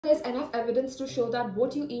There's enough evidence to show that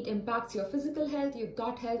what you eat impacts your physical health, your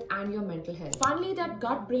gut health, and your mental health. Finally, that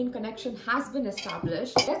gut-brain connection has been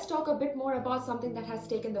established. Let's talk a bit more about something that has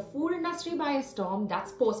taken the food industry by a storm,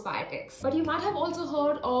 that's postbiotics. But you might have also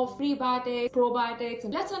heard of prebiotics, probiotics,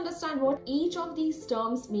 and let's understand what each of these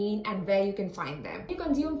terms mean and where you can find them. If you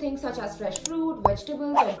consume things such as fresh fruit,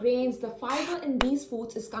 vegetables, or grains, the fiber in these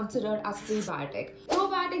foods is considered as prebiotic.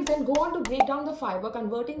 Probiotics then go on to break down the fiber,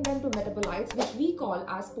 converting them to metabolites, which we call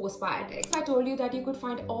as postbiotics. I told you that you could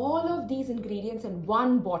find all of these ingredients in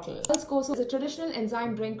one bottle. Postbiotics is a traditional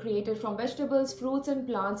enzyme drink created from vegetables, fruits, and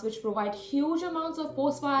plants which provide huge amounts of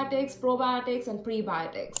postbiotics, probiotics, and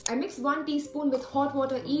prebiotics. I mix 1 teaspoon with hot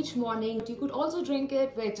water each morning. You could also drink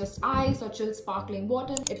it with just ice or chilled sparkling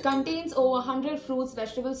water. It contains over 100 fruits,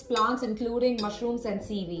 vegetables, plants, including mushrooms and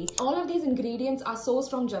seaweed. All of these ingredients are sourced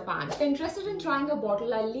from Japan. If you're interested in trying a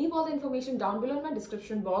bottle, I'll leave all the information down below in my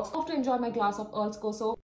description box. I have to enjoy my glass of Earl's Coso.